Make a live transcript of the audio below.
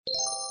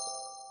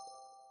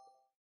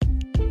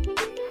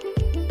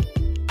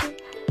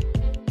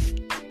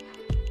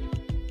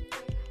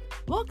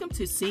Welcome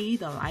to See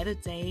the Light of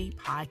Day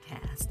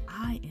podcast.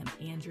 I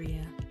am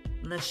Andrea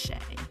Lachey.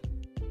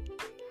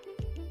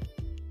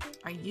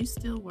 Are you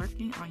still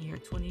working on your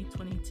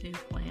 2022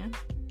 plan?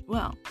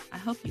 Well, I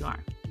hope you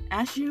are.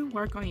 As you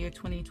work on your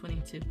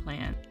 2022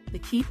 plan, the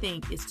key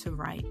thing is to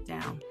write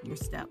down your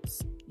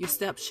steps. Your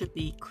steps should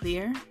be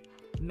clear,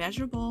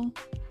 measurable,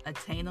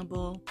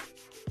 attainable,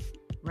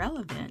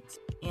 relevant,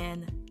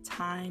 and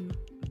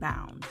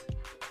time-bound.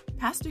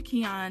 Pastor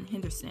Keon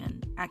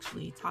Henderson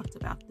actually talked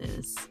about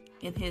this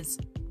in his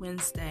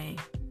Wednesday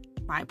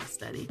Bible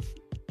study.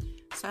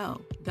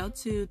 So go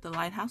to the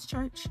Lighthouse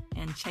Church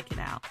and check it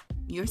out.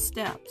 Your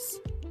steps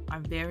are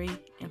very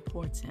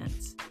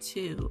important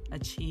to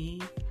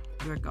achieve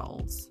your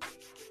goals.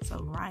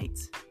 So write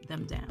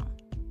them down.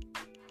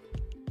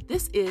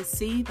 This is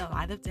See the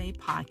Light of Day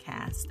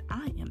podcast.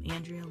 I am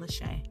Andrea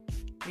Lachey.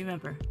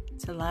 Remember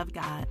to love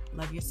God,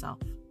 love yourself,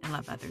 and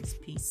love others.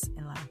 Peace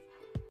and love.